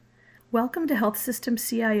Welcome to Health System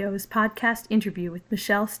CIO's podcast interview with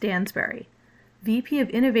Michelle Stansbury, VP of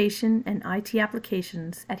Innovation and IT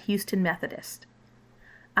Applications at Houston Methodist.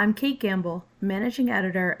 I'm Kate Gamble, Managing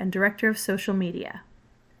Editor and Director of Social Media.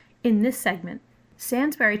 In this segment,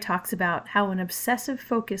 Stansbury talks about how an obsessive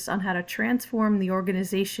focus on how to transform the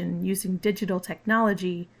organization using digital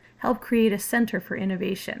technology helped create a center for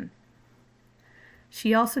innovation.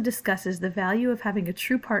 She also discusses the value of having a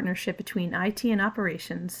true partnership between IT and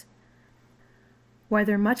operations, why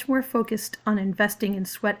they're much more focused on investing in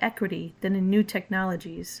sweat equity than in new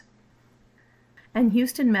technologies, and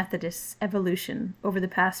Houston Methodist's evolution over the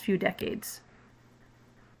past few decades.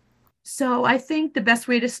 So I think the best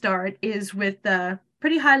way to start is with a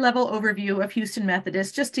pretty high-level overview of Houston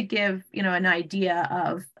Methodist, just to give, an idea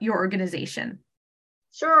of your organization.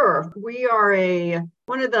 Sure. We are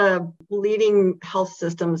one of the leading health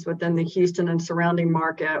systems within the Houston and surrounding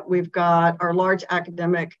market. We've got our large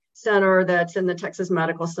academic center that's in the Texas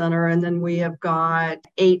Medical Center, and then we have got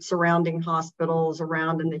 8 surrounding hospitals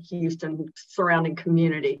around in the Houston surrounding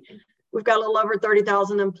community. We've got a little over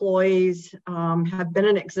 30,000 employees, have been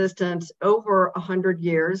in existence over 100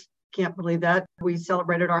 years. Can't believe that. We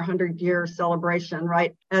celebrated our 100-year celebration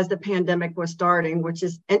right as the pandemic was starting, which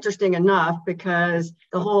is interesting enough because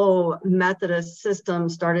the whole Methodist system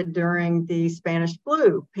started during the Spanish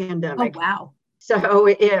flu pandemic. Oh, wow. So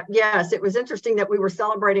it was interesting that we were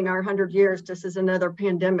celebrating our 100 years just as another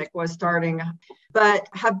pandemic was starting, but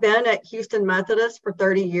have been at Houston Methodist for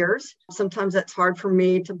 30 years. Sometimes that's hard for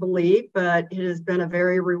me to believe, but it has been a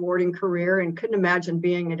very rewarding career and couldn't imagine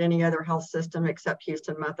being at any other health system except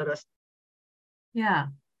Houston Methodist. Yeah,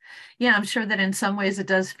 I'm sure that in some ways it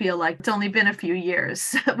does feel like it's only been a few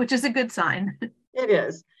years, which is a good sign. It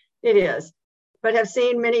is. But have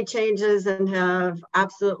seen many changes and have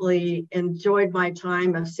absolutely enjoyed my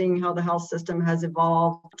time of seeing how the health system has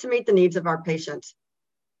evolved to meet the needs of our patients.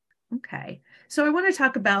 Okay. So I want to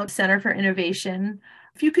talk about Center for Innovation.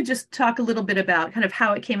 If you could just talk a little bit about kind of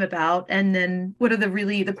how it came about and then what are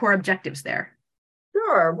the core objectives there?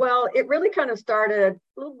 Sure. Well, it really kind of started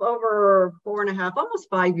a little over 4.5, almost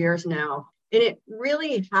 5 years now. And it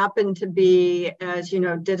really happened to be, as you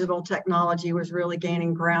know, digital technology was really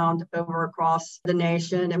gaining ground over across the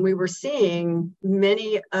nation. And we were seeing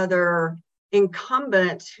many other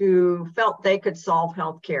incumbents who felt they could solve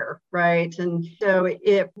healthcare, right? And so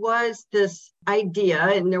it was this idea,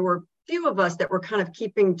 and there were a few of us that were kind of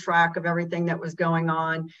keeping track of everything that was going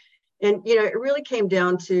on. And, it really came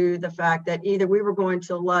down to the fact that either we were going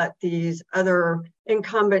to let these other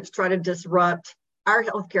incumbents try to disrupt our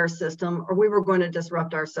healthcare system, or we were going to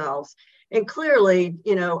disrupt ourselves. And clearly,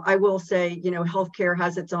 I will say, healthcare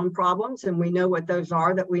has its own problems, and we know what those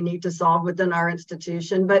are that we need to solve within our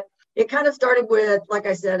institution. But it kind of started with, like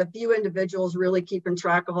I said, a few individuals really keeping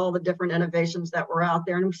track of all the different innovations that were out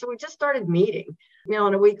there. And so we just started meeting,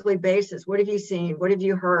 on a weekly basis. What have you seen? What have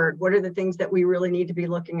you heard? What are the things that we really need to be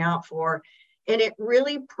looking out for? And it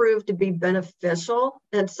really proved to be beneficial,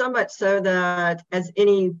 and so much so that as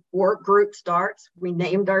any work group starts, we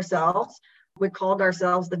named ourselves. We called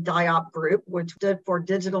ourselves the DIOP group, which stood for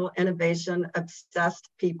Digital Innovation Obsessed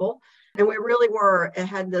People. And we really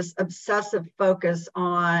had this obsessive focus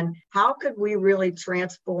on how could we really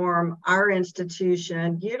transform our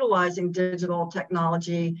institution utilizing digital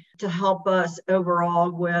technology to help us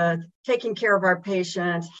overall with taking care of our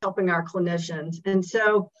patients, helping our clinicians. And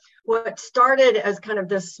so what started as kind of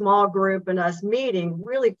this small group and us meeting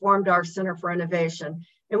really formed our Center for Innovation.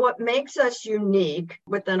 And what makes us unique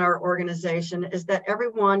within our organization is that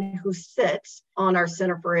everyone who sits on our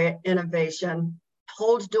Center for Innovation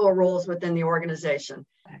holds dual roles within the organization.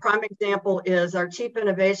 Prime example is our Chief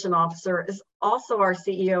Innovation Officer is also our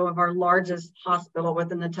CEO of our largest hospital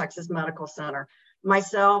within the Texas Medical Center.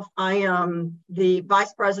 Myself, I am the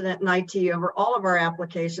Vice President in IT over all of our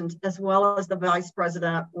applications, as well as the Vice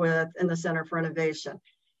President in the Center for Innovation.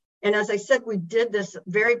 And as I said, we did this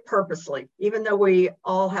very purposely, even though we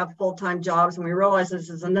all have full-time jobs and we realize this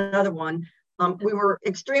is another one. We were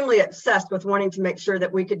extremely obsessed with wanting to make sure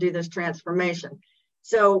that we could do this transformation.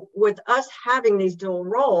 So with us having these dual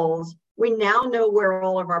roles, we now know where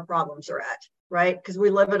all of our problems are at, right? Because we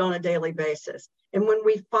live it on a daily basis. And when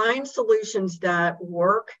we find solutions that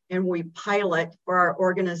work and we pilot for our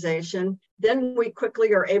organization, then we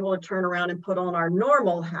quickly are able to turn around and put on our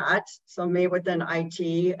normal hat. So me within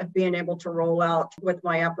IT, of being able to roll out with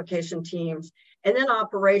my application teams, and then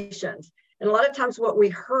operations. And a lot of times what we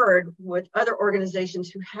heard with other organizations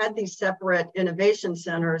who had these separate innovation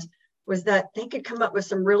centers was that they could come up with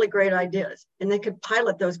some really great ideas and they could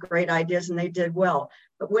pilot those great ideas and they did well.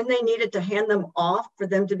 But when they needed to hand them off for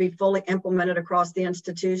them to be fully implemented across the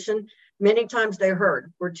institution, many times they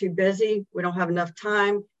heard, we're too busy, we don't have enough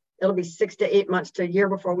time. It'll be 6 to 8 months to a year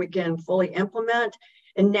before we can fully implement.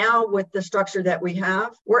 And now with the structure that we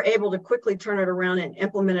have, we're able to quickly turn it around and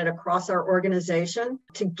implement it across our organization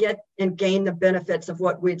to get and gain the benefits of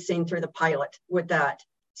what we'd seen through the pilot with that.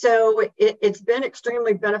 So it's been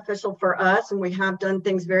extremely beneficial for us, and we have done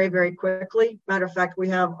things very, very quickly. Matter of fact, we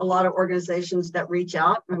have a lot of organizations that reach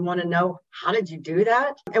out and want to know, how did you do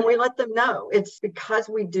that? And we let them know. It's because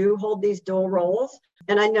we do hold these dual roles.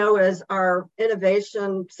 And I know as our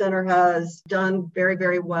innovation center has done very,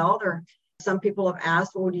 very well, some people have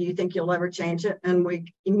asked, well, do you think you'll ever change it? And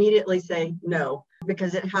we immediately say no,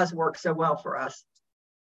 because it has worked so well for us.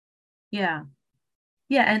 Yeah.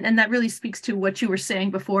 Yeah, and that really speaks to what you were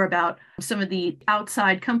saying before about some of the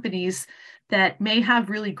outside companies that may have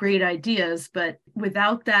really great ideas, but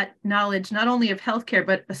without that knowledge, not only of healthcare,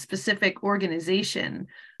 but a specific organization,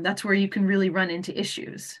 that's where you can really run into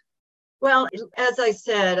issues. Well, as I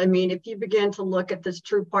said, I mean, if you begin to look at this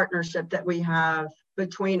true partnership that we have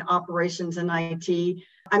between operations and IT,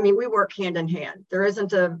 I mean, we work hand in hand. There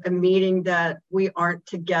isn't a meeting that we aren't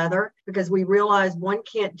together, because we realize one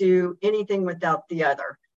can't do anything without the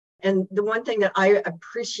other. And the one thing that I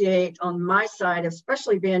appreciate on my side,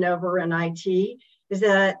 especially being over in IT, is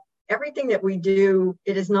that everything that we do,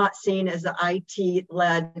 it is not seen as an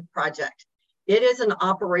IT-led project. It is an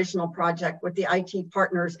operational project with the IT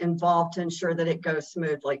partners involved to ensure that it goes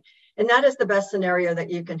smoothly. And that is the best scenario that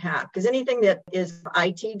you can have, because anything that is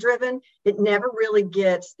IT driven, it never really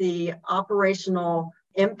gets the operational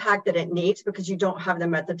impact that it needs, because you don't have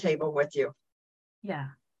them at the table with you. Yeah.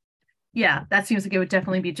 Yeah, that seems like it would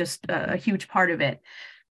definitely be just a huge part of it.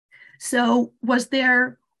 So was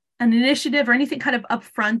there an initiative or anything kind of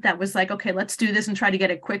upfront that was like, okay, let's do this and try to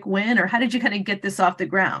get a quick win? Or how did you kind of get this off the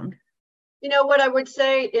ground? You know, what I would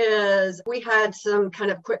say is we had some kind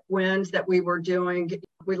of quick wins that we were doing.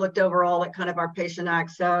 We looked overall at kind of our patient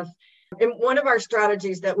access. And one of our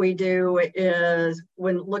strategies that we do is,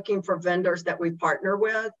 when looking for vendors that we partner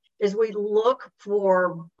with, is we look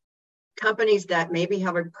for companies that maybe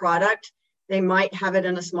have a product. They might have it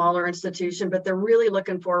in a smaller institution, but they're really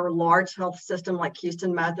looking for a large health system like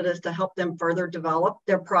Houston Methodist to help them further develop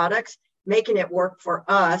their products, making it work for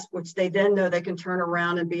us, which they then know they can turn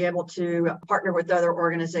around and be able to partner with other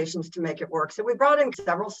organizations to make it work. So we brought in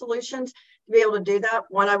several solutions to be able to do that.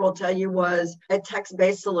 One, I will tell you, was a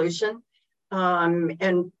text-based solution.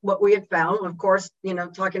 And what we had found, of course, you know,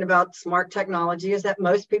 talking about smart technology, is that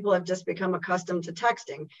most people have just become accustomed to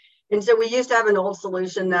texting. And so we used to have an old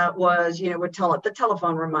solution that was, you know, would tell it the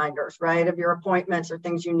telephone reminders, right, of your appointments or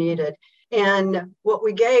things you needed. And what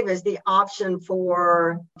we gave is the option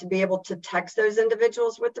to be able to text those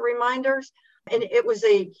individuals with the reminders. And it was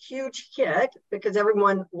a huge hit, because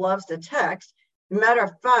everyone loves to text. Matter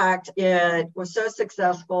of fact, it was so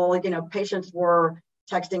successful, you know, patients were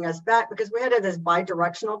texting us back, because we had this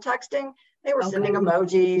bi-directional texting. They were sending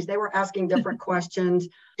emojis, they were asking different questions.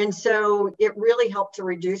 And so it really helped to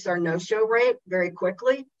reduce our no-show rate very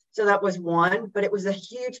quickly. So that was one, but it was a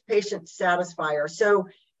huge patient satisfier. So,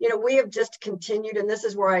 you know, we have just continued, and this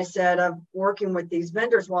is where I said of working with these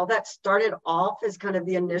vendors. While that started off as kind of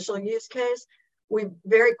the initial use case, we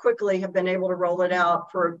very quickly have been able to roll it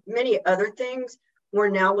out for many other things. We're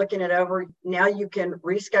now looking at now you can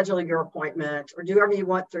reschedule your appointment or do whatever you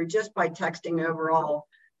want through just by texting overall.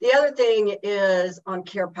 The other thing is on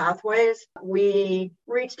care pathways. We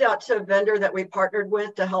reached out to a vendor that we partnered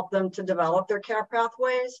with to help them to develop their care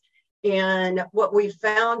pathways. And what we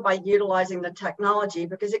found by utilizing the technology,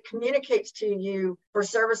 because it communicates to you for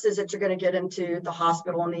services that you're going to get into the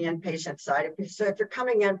hospital on the inpatient side. So if you're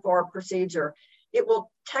coming in for a procedure, it will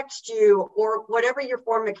text you, or whatever your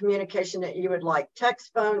form of communication that you would like, text,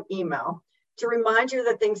 phone, email, to remind you of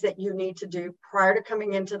the things that you need to do prior to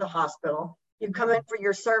coming into the hospital. You come in for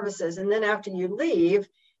your services, and then after you leave,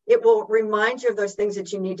 it will remind you of those things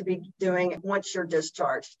that you need to be doing once you're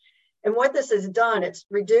discharged. And what this has done, it's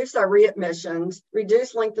reduced our readmissions,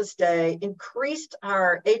 reduced length of stay, increased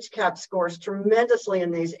our HCAHPS scores tremendously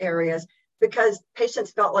in these areas, because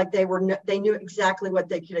patients felt like they knew exactly what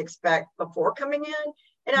they could expect before coming in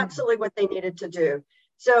and absolutely what they needed to do.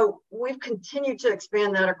 So we've continued to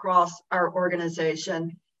expand that across our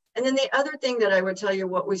organization. And then the other thing that I would tell you,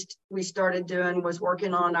 what we started doing was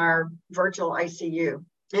working on our virtual ICU.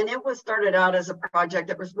 And it was started out as a project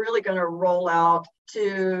that was really going to roll out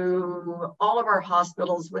to all of our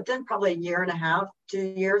hospitals within probably a year and a half,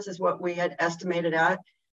 2 years is what we had estimated at.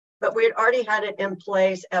 but we had already had it in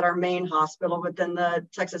place at our main hospital within the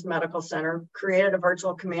Texas Medical Center, created a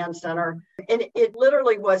virtual command center. And it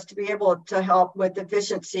literally was to be able to help with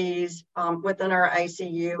efficiencies within our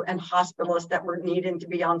ICU and hospitalists that were needing to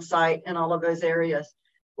be on site in all of those areas.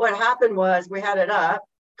 What happened was we had it up,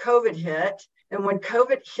 COVID hit. And when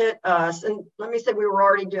COVID hit us, and let me say we were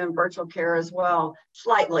already doing virtual care as well,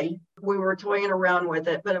 slightly. We were toying around with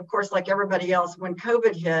it. But of course, like everybody else, when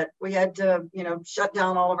COVID hit, we had to, shut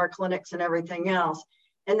down all of our clinics and everything else.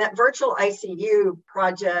 And that virtual ICU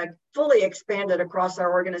project fully expanded across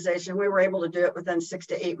our organization. We were able to do it within 6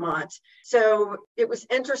 to 8 months. So it was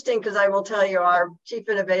interesting because I will tell you, our chief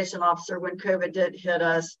innovation officer, when COVID did hit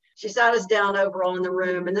us, she sat us down overall in the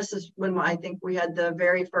room. And this is when I think we had the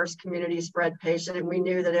very first community spread patient, and we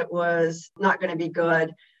knew that it was not going to be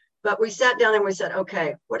good. But we sat down and we said,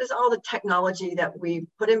 okay, what is all the technology that we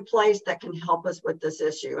put in place that can help us with this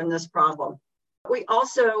issue and this problem? We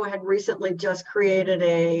also had recently just created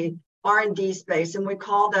a R&D space, and we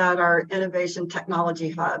call that our Innovation Technology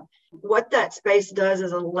Hub. What that space does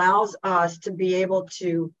is allows us to be able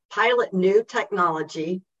to pilot new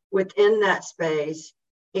technology within that space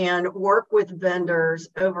and work with vendors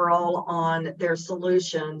overall on their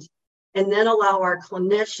solutions, and then allow our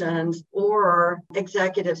clinicians or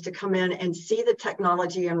executives to come in and see the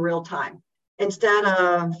technology in real time. Instead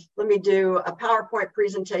of, let me do a PowerPoint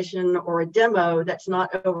presentation or a demo that's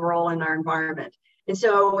not overall in our environment. And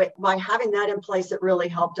so by having that in place, it really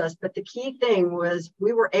helped us. But the key thing was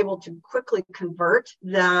we were able to quickly convert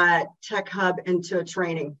that tech hub into a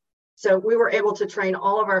training. So we were able to train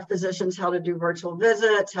all of our physicians how to do virtual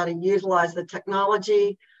visits, how to utilize the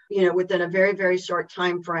technology, within a very, very short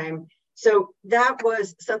time frame. So that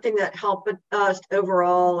was something that helped us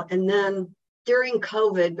overall. And then during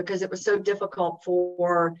COVID, because it was so difficult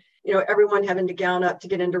for, everyone having to gown up to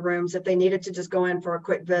get into rooms if they needed to just go in for a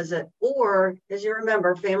quick visit, or as you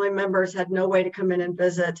remember, family members had no way to come in and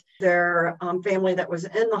visit their family that was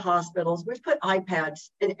in the hospitals, we put iPads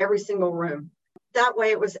in every single room. That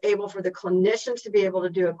way it was able for the clinicians to be able to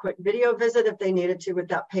do a quick video visit if they needed to with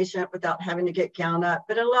that patient without having to get gowned up,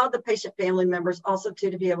 but it allowed the patient family members also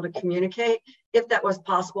to be able to communicate if that was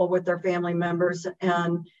possible with their family members.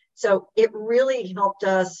 And so it really helped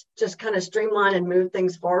us just kind of streamline and move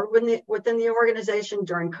things forward within the organization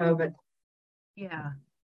during COVID. Yeah.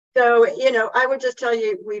 So, I would just tell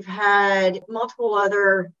you, we've had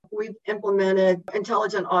we've implemented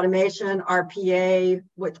intelligent automation, RPA,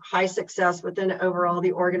 with high success within overall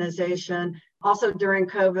the organization. Also during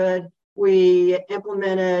COVID, we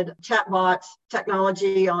implemented chatbots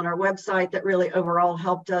technology on our website that really overall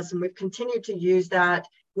helped us. And we've continued to use that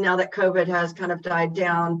now that COVID has kind of died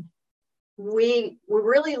down. We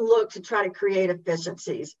really look to try to create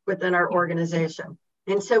efficiencies within our organization.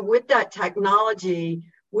 And so with that technology,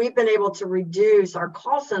 we've been able to reduce our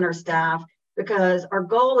call center staff because our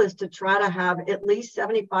goal is to try to have at least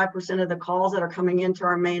 75% of the calls that are coming into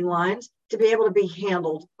our main lines to be able to be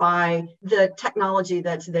handled by the technology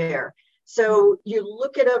that's there. So you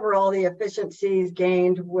look at overall the efficiencies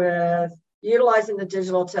gained with utilizing the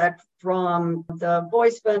digital tech, from the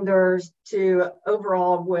voice vendors to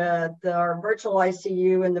overall with our virtual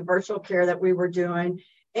ICU and the virtual care that we were doing,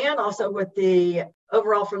 and also with the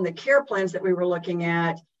overall from the care plans that we were looking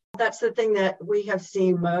at. That's the thing that we have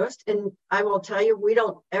seen most. And I will tell you, we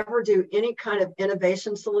don't ever do any kind of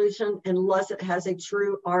innovation solution unless it has a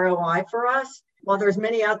true ROI for us. While there's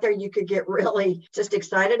many out there you could get really just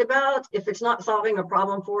excited about, if it's not solving a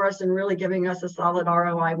problem for us and really giving us a solid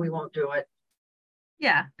ROI, we won't do it.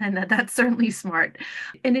 Yeah, and that's certainly smart.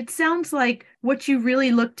 And it sounds like what you really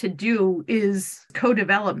look to do is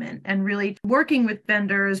co-development and really working with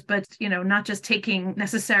vendors, but, not just taking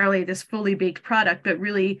necessarily this fully baked product, but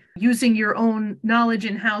really using your own knowledge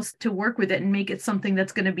in-house to work with it and make it something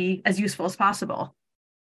that's going to be as useful as possible.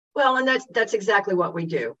 Well, and that's exactly what we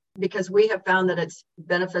do, because we have found that it's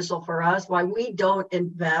beneficial for us. Why we don't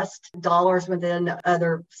invest dollars within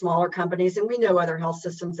other smaller companies, and we know other health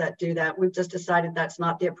systems that do that. We've just decided that's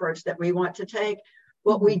not the approach that we want to take.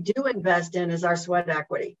 What we do invest in is our sweat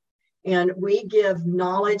equity. And we give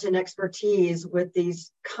knowledge and expertise with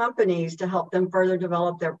these companies to help them further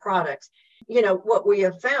develop their products. What we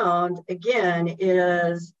have found, again,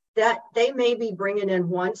 is that they may be bringing in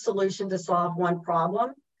one solution to solve one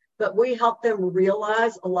problem, but we help them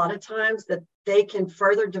realize a lot of times that they can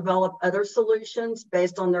further develop other solutions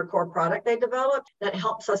based on their core product they developed that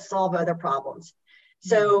helps us solve other problems.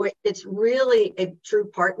 So it's really a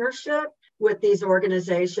true partnership with these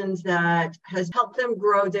organizations that has helped them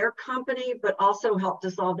grow their company, but also help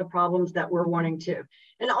to solve the problems that we're wanting to.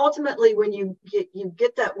 And ultimately, when you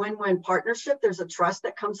get that win-win partnership, there's a trust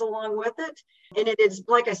that comes along with it. And it is,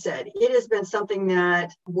 like I said, it has been something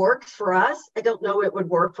that works for us. I don't know it would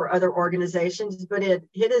work for other organizations, but it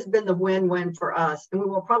has been the win-win for us. And we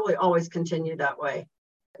will probably always continue that way.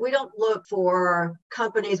 We don't look for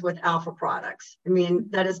companies with alpha products. I mean,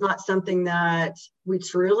 that is not something that we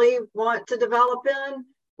truly want to develop in.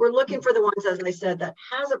 We're looking for the ones, as I said, that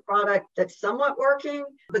has a product that's somewhat working,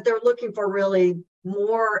 but they're looking for really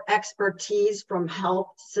more expertise from health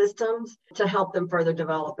systems to help them further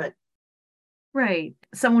develop it. Right.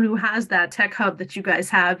 Someone who has that tech hub that you guys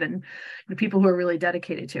have and the people who are really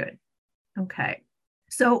dedicated to it. Okay.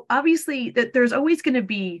 So obviously there's always going to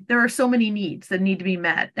be, there are so many needs that need to be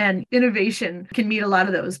met, and innovation can meet a lot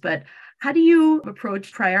of those, but how do you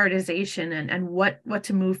approach prioritization and what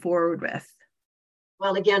to move forward with?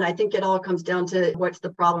 Well, again, I think it all comes down to what's the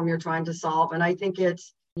problem you're trying to solve. And I think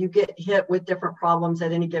it's, you get hit with different problems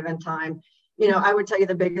at any given time. I would tell you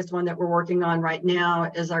the biggest one that we're working on right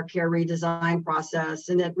now is our care redesign process.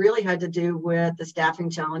 And it really had to do with the staffing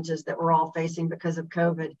challenges that we're all facing because of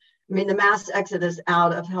COVID. I mean, the mass exodus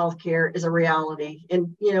out of healthcare is a reality,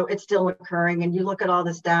 and, it's still occurring. And you look at all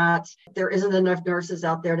the stats, there isn't enough nurses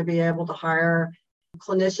out there to be able to hire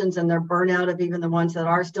clinicians, and their burnout of even the ones that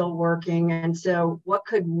are still working. And so what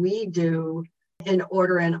could we do in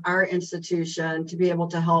order in our institution to be able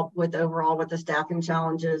to help with the staffing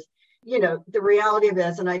challenges? The reality of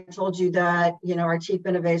this, and I told you that, our chief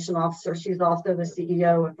innovation officer, she's also the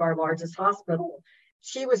CEO of our largest hospital.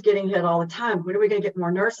 She was getting hit all the time. When are we going to get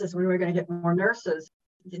more nurses? When are we going to get more nurses?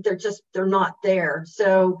 They're not there.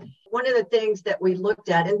 So one of the things that we looked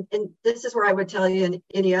at, and this is where I would tell you in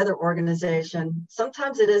any other organization,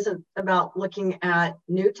 sometimes it isn't about looking at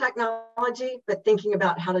new technology, but thinking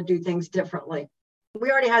about how to do things differently. We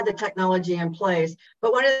already had the technology in place,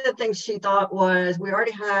 but one of the things she thought was we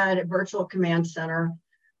already had a virtual command center.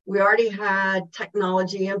 We already had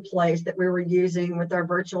technology in place that we were using with our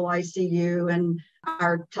virtual ICU and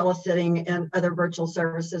our telesitting and other virtual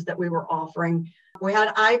services that we were offering. We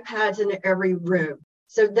had iPads in every room.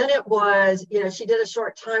 So then it was, she did a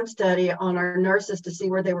short time study on our nurses to see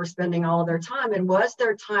where they were spending all of their time. And was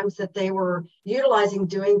there times that they were utilizing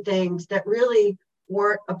doing things that really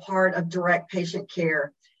weren't a part of direct patient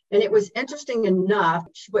care? And it was interesting enough,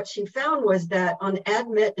 what she found was that on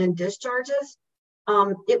admit and discharges,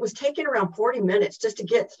 it was taking around 40 minutes just to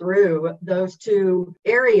get through those two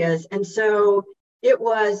areas. And so it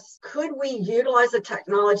was, could we utilize the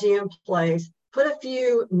technology in place, put a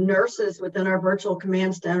few nurses within our virtual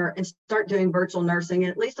command center and start doing virtual nursing,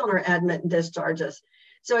 at least on our admit and discharges?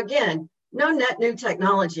 So again, no net new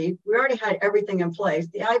technology. We already had everything in place,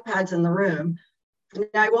 the iPads in the room. And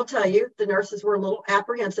I will tell you, the nurses were a little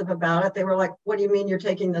apprehensive about it. They were like, what do you mean you're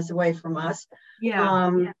taking this away from us?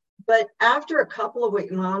 Yeah. But after a couple of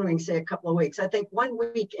weeks, well, I don't even say a couple of weeks, I think 1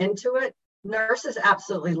 week into it, nurses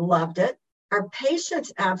absolutely loved it. Our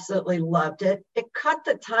patients absolutely loved it. It cut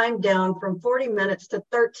the time down from 40 minutes to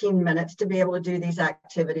 13 minutes to be able to do these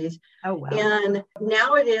activities. Oh, wow. And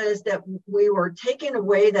now it is that we were taking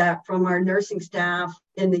away that from our nursing staff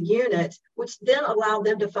in the unit, which then allowed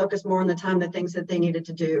them to focus more on the time, the things that they needed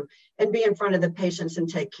to do and be in front of the patients and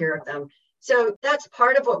take care of them. So that's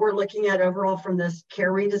part of what we're looking at overall from this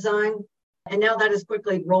care redesign. And now that is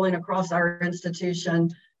quickly rolling across our institution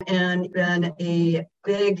and been a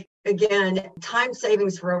big, again, time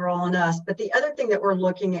savings for overall on us. But the other thing that we're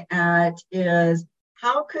looking at is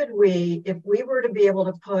how could we, if we were to be able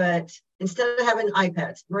to put, instead of having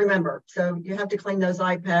iPads, remember, so you have to clean those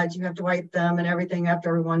iPads, you have to wipe them and everything after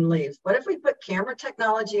everyone leaves. What if we put camera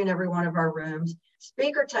technology in every one of our rooms,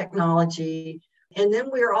 speaker technology, and then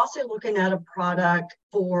we're also looking at a product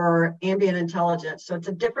for ambient intelligence. So it's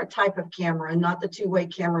a different type of camera and not the two-way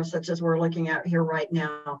camera such as we're looking at here right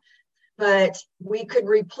now. But we could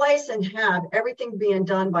replace and have everything being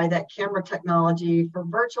done by that camera technology for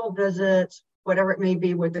virtual visits, whatever it may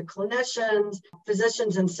be with the clinicians,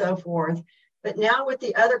 physicians, and so forth. But now with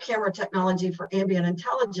the other camera technology for ambient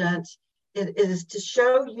intelligence, it is to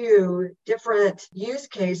show you different use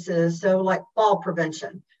cases. So like fall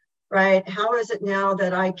prevention. Right? How is it now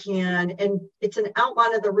that I can, and it's an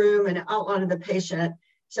outline of the room and an outline of the patient.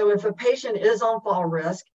 So if a patient is on fall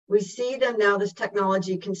risk, we see them now, this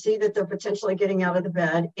technology can see that they're potentially getting out of the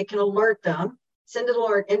bed. It can alert them, send an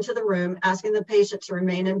alert into the room, asking the patient to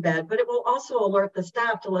remain in bed, but it will also alert the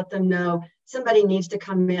staff to let them know somebody needs to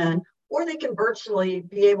come in, or they can virtually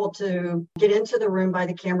be able to get into the room by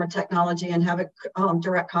the camera technology and have a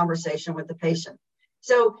direct conversation with the patient.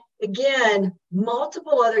 So again,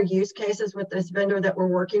 multiple other use cases with this vendor that we're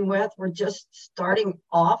working with. We're just starting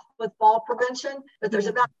off with fall prevention, but there's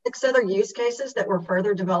about 6 other use cases that we're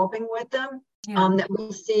further developing with them that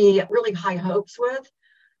we see really high hopes with.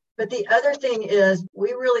 But the other thing is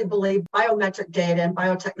we really believe biometric data and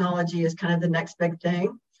biotechnology is kind of the next big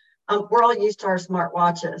thing. We're all used to our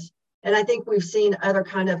smartwatches. And I think we've seen other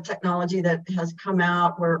kind of technology that has come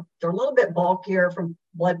out where they're a little bit bulkier from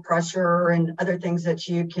blood pressure and other things that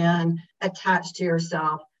you can attach to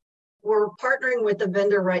yourself. We're partnering with a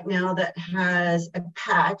vendor right now that has a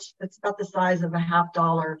patch that's about the size of a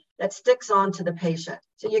 $50 that sticks onto the patient.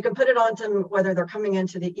 So you can put it on them whether they're coming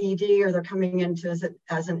into the ED or they're coming into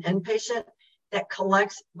as an inpatient, that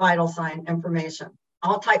collects vital sign information,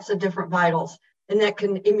 all types of different vitals, and that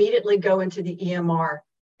can immediately go into the EMR.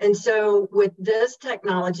 And so with this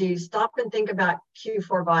technology, stop and think about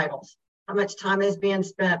Q4 vitals. How much time is being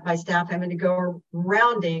spent by staff having to go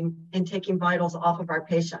rounding and taking vitals off of our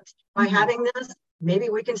patients. By having this, maybe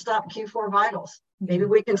we can stop Q4 vitals. Maybe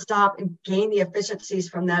we can stop and gain the efficiencies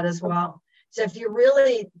from that as well. So if you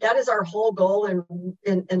really, that is our whole goal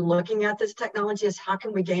in looking at this technology, is how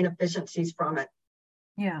can we gain efficiencies from it?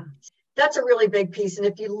 Yeah. That's a really big piece. And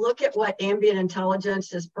if you look at what ambient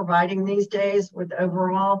intelligence is providing these days with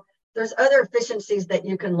overall, there's other efficiencies that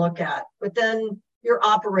you can look at within your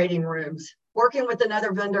operating rooms. Working with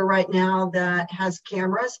another vendor right now that has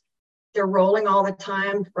cameras, they're rolling all the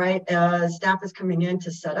time, right? As staff is coming in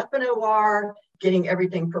to set up an OR, getting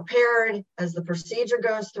everything prepared as the procedure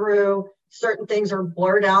goes through. Certain things are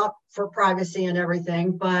blurred out for privacy and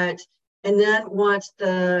everything, and then once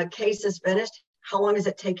the case is finished, how long is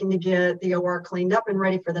it taking to get the OR cleaned up and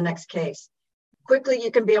ready for the next case? Quickly, you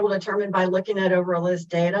can be able to determine by looking at overall list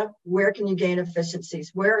data, where can you gain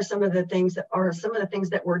efficiencies? Where are some of the things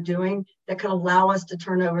that we're doing that can allow us to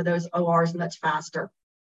turn over those ORs much faster?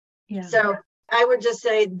 Yeah. So I would just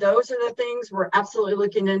say those are the things. We're absolutely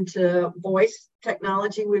looking into voice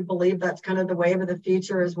technology. We believe that's kind of the wave of the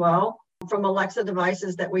future as well. From Alexa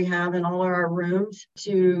devices that we have in all of our rooms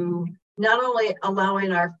to not only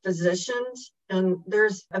allowing our physicians, and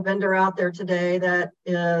there's a vendor out there today that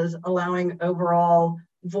is allowing overall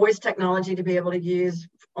voice technology to be able to use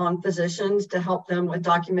on physicians to help them with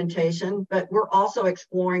documentation, but we're also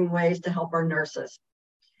exploring ways to help our nurses.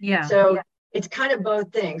 Yeah. So it's kind of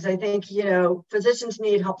both things. I think, physicians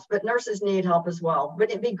need help, but nurses need help as well.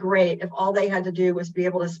 Wouldn't it be great if all they had to do was be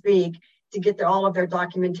able to speak to get all of their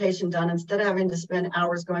documentation done instead of having to spend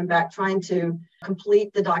hours going back trying to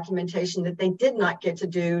complete the documentation that they did not get to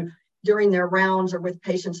do during their rounds or with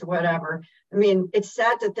patients or whatever. I mean, it's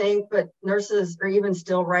sad to think, but nurses are even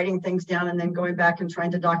still writing things down and then going back and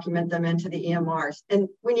trying to document them into the EMRs. And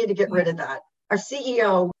we need to get rid of that. Our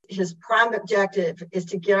CEO, his prime objective is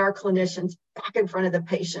to get our clinicians back in front of the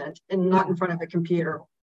patient and not in front of a computer.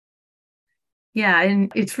 Yeah, and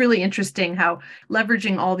it's really interesting how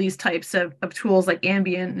leveraging all these types of tools like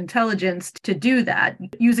ambient intelligence to do that,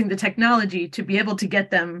 using the technology to be able to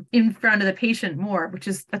get them in front of the patient more,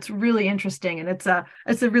 that's really interesting. And it's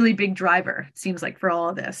a really big driver, it seems like, for all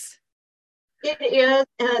of this. It is.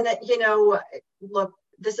 And, look,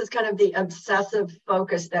 this is kind of the obsessive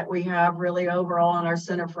focus that we have really overall on our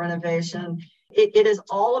Center for Innovation. It is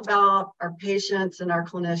all about our patients and our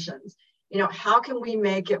clinicians. How can we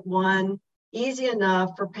make it easy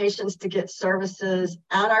enough for patients to get services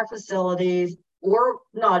at our facilities or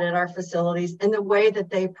not at our facilities in the way that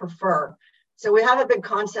they prefer? So we have a big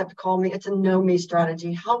concept called it's a know me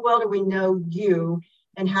strategy. How well do we know you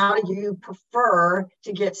and how do you prefer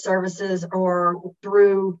to get services or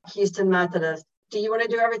through Houston Methodist? Do you want to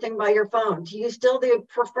do everything by your phone? Do you still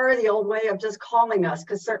prefer the old way of just calling us?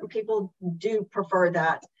 Because certain people do prefer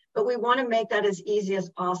that. But we want to make that as easy as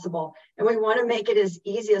possible. And we want to make it as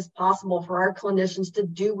easy as possible for our clinicians to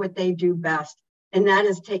do what they do best. And that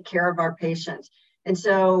is take care of our patients. And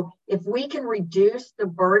so if we can reduce the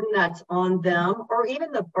burden that's on them, or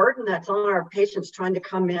even the burden that's on our patients trying to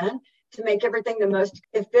come in to make everything the most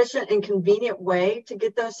efficient and convenient way to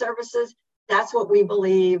get those services, that's what we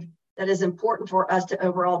believe that is important for us to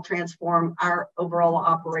overall transform our overall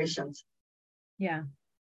operations. Yeah.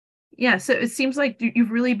 Yeah, so it seems like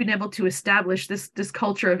you've really been able to establish this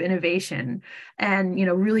culture of innovation and,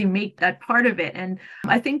 really make that part of it. And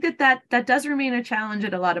I think that does remain a challenge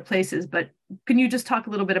at a lot of places, but can you just talk a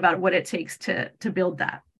little bit about what it takes to build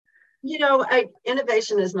that?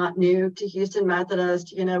 Innovation is not new to Houston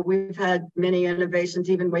Methodist. We've had many innovations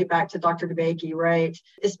even way back to Dr. DeBakey, right?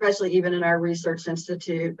 Especially even in our research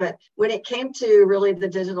institute. But when it came to really the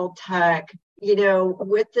digital tech,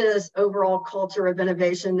 with this overall culture of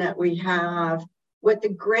innovation that we have, What the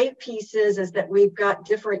great piece is that we've got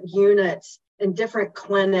different units and different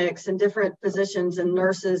clinics and different physicians and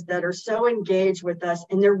nurses that are so engaged with us,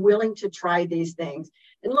 and they're willing to try these things.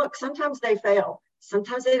 And look, sometimes they fail.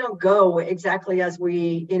 Sometimes they don't go exactly as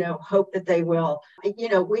we, hope that they will.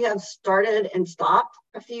 We have started and stopped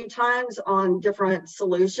a few times on different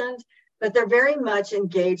solutions, but they're very much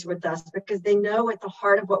engaged with us because they know at the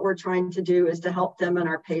heart of what we're trying to do is to help them and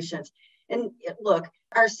our patients. And look,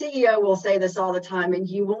 our CEO will say this all the time, and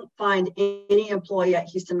you won't find any employee at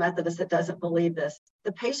Houston Methodist that doesn't believe this.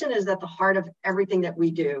 The patient is at the heart of everything that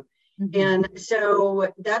we do. Mm-hmm. And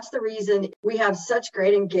so that's the reason we have such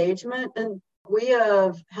great engagement. And we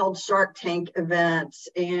have held Shark Tank events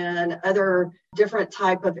and other different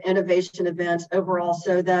type of innovation events overall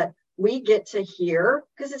so that we get to hear,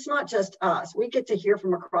 because it's not just us, we get to hear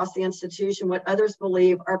from across the institution what others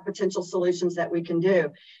believe are potential solutions that we can do.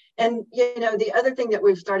 And, the other thing that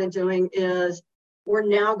we've started doing is we're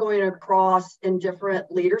now going across in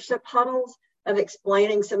different leadership huddles of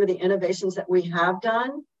explaining some of the innovations that we have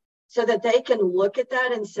done so that they can look at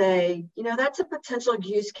that and say, that's a potential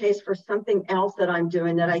use case for something else that I'm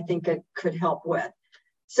doing that I think it could help with.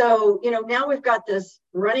 So, now we've got this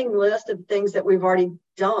running list of things that we've already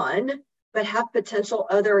done, but have potential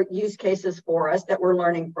other use cases for us that we're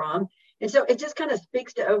learning from. And so it just kind of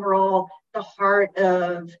speaks to overall the heart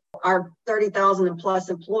of our 30,000 and plus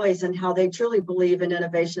employees and how they truly believe in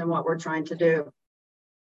innovation and what we're trying to do.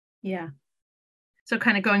 Yeah. So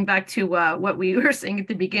kind of going back to what we were saying at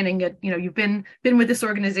the beginning, you've been with this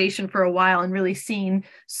organization for a while and really seen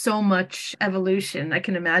so much evolution, I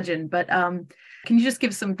can imagine. But can you just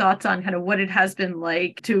give some thoughts on kind of what it has been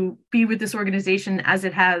like to be with this organization as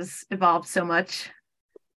it has evolved so much?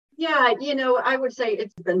 Yeah, I would say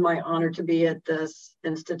it's been my honor to be at this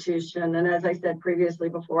institution. And as I said previously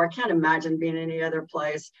before, I can't imagine being any other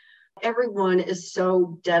place. Everyone is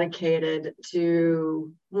so dedicated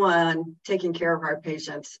to, one, taking care of our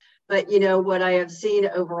patients. But, what I have seen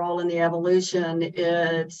overall in the evolution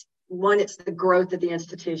is, one, it's the growth of the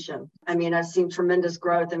institution. I mean, I've seen tremendous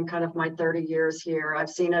growth in kind of my 30 years here.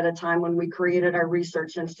 I've seen at a time when we created our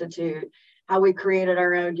research institute, how we created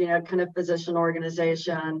our own, kind of physician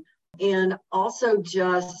organization, and also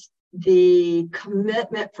just the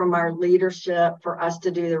commitment from our leadership for us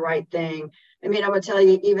to do the right thing. I mean, I would tell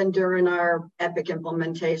you, even during our Epic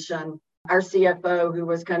implementation, our CFO, who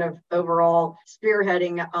was kind of overall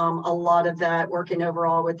spearheading a lot of that, working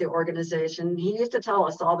overall with the organization, he used to tell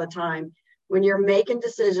us all the time, when you're making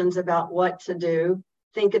decisions about what to do,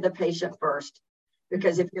 think of the patient first.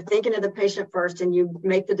 Because if you're thinking of the patient first and you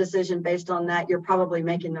make the decision based on that, you're probably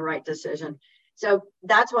making the right decision. So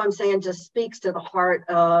that's what I'm saying, just speaks to the heart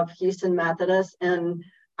of Houston Methodist and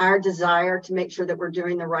our desire to make sure that we're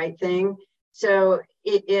doing the right thing. So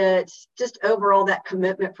it's just overall that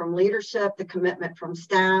commitment from leadership, the commitment from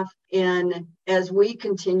staff. And as we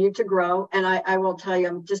continue to grow, and I will tell you,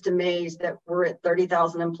 I'm just amazed that we're at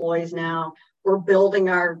 30,000 employees now. We're building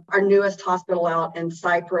our newest hospital out in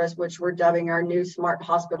Cyprus, which we're dubbing our new smart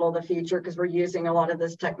hospital of the future, because we're using a lot of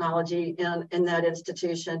this technology in that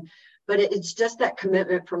institution. But it's just that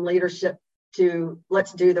commitment from leadership to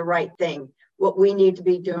let's do the right thing, what we need to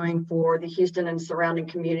be doing for the Houston and surrounding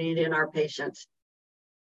community and our patients.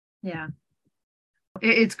 Yeah.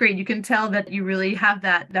 It's great. You can tell that you really have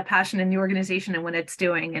that passion in the organization and what it's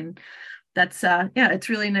doing. And that's, it's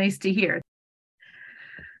really nice to hear.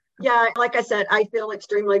 Yeah, like I said, I feel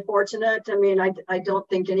extremely fortunate. I mean, I don't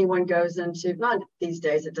think anyone goes into, not these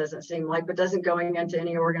days, it doesn't seem like, but doesn't going into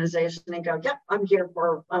any organization and go, yep, I'm here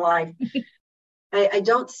for my life. I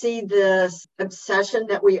don't see this obsession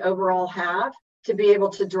that we overall have to be able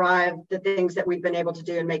to drive the things that we've been able to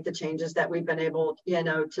do and make the changes that we've been able,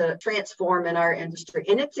 to transform in our industry.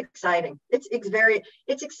 And it's exciting. It's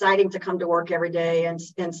exciting to come to work every day and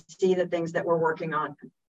see the things that we're working on.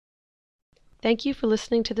 Thank you for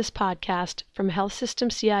listening to this podcast from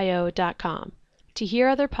healthsystemcio.com. To hear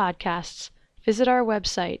other podcasts, visit our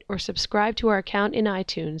website or subscribe to our account in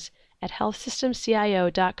iTunes at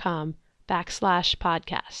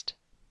healthsystemcio.com/podcast.